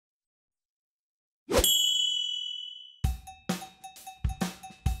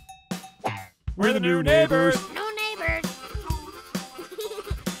We're the new neighbors. New neighbors.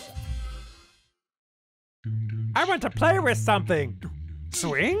 I want to play with something.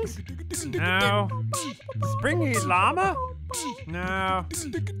 Swings? No. Springy llama? No.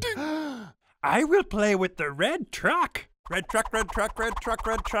 I will play with the red truck. Red truck, red truck, red truck,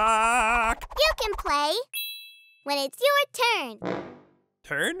 red truck. You can play when it's your turn.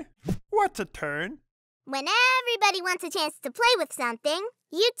 Turn? What's a turn? When everybody wants a chance to play with something,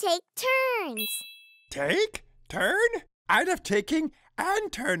 you take turns. Take? Turn? I'd have taking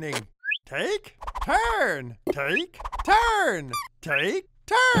and turning. Take, turn. Take, turn. Take,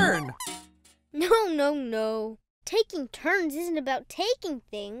 turn. No. Taking turns isn't about taking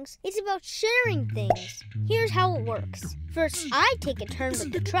things. It's about sharing things. Here's how it works. First, I take a turn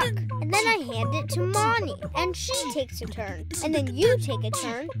with the truck, and then I hand it to Monni, and she takes a turn. And then you take a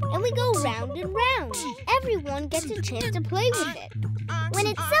turn, and we go round and round. Everyone gets a chance to play with it. When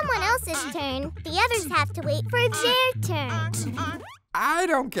it's someone else's turn, the others have to wait for their turn. I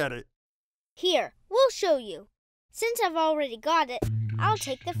don't get it. Here, we'll show you. Since I've already got it, I'll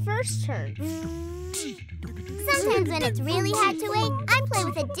take the first turn. Sometimes when it's really hard to wait, I play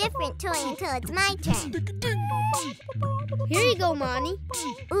with a different toy until it's my turn. Here you go, Monni.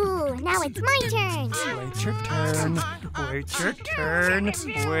 Ooh, now it's my turn. Wait your turn. Wait your turn.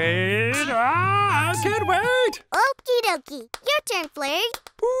 Wait. I can't wait. Okie dokie. Your turn, Flurgg.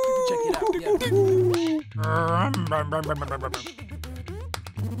 Check it out.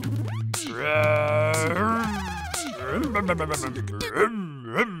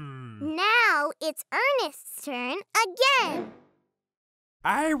 Now it's Ernest's turn again.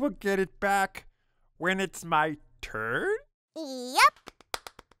 I will get it back when it's my turn? Yep.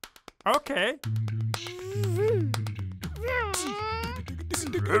 Okay.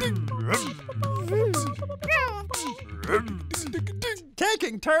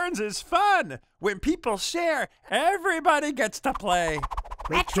 Taking turns is fun. When people share, everybody gets to play.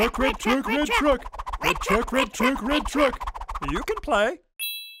 Red truck, red truck, red truck. Red truck, red truck, red truck. You can play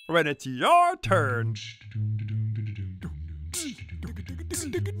when it's your turn.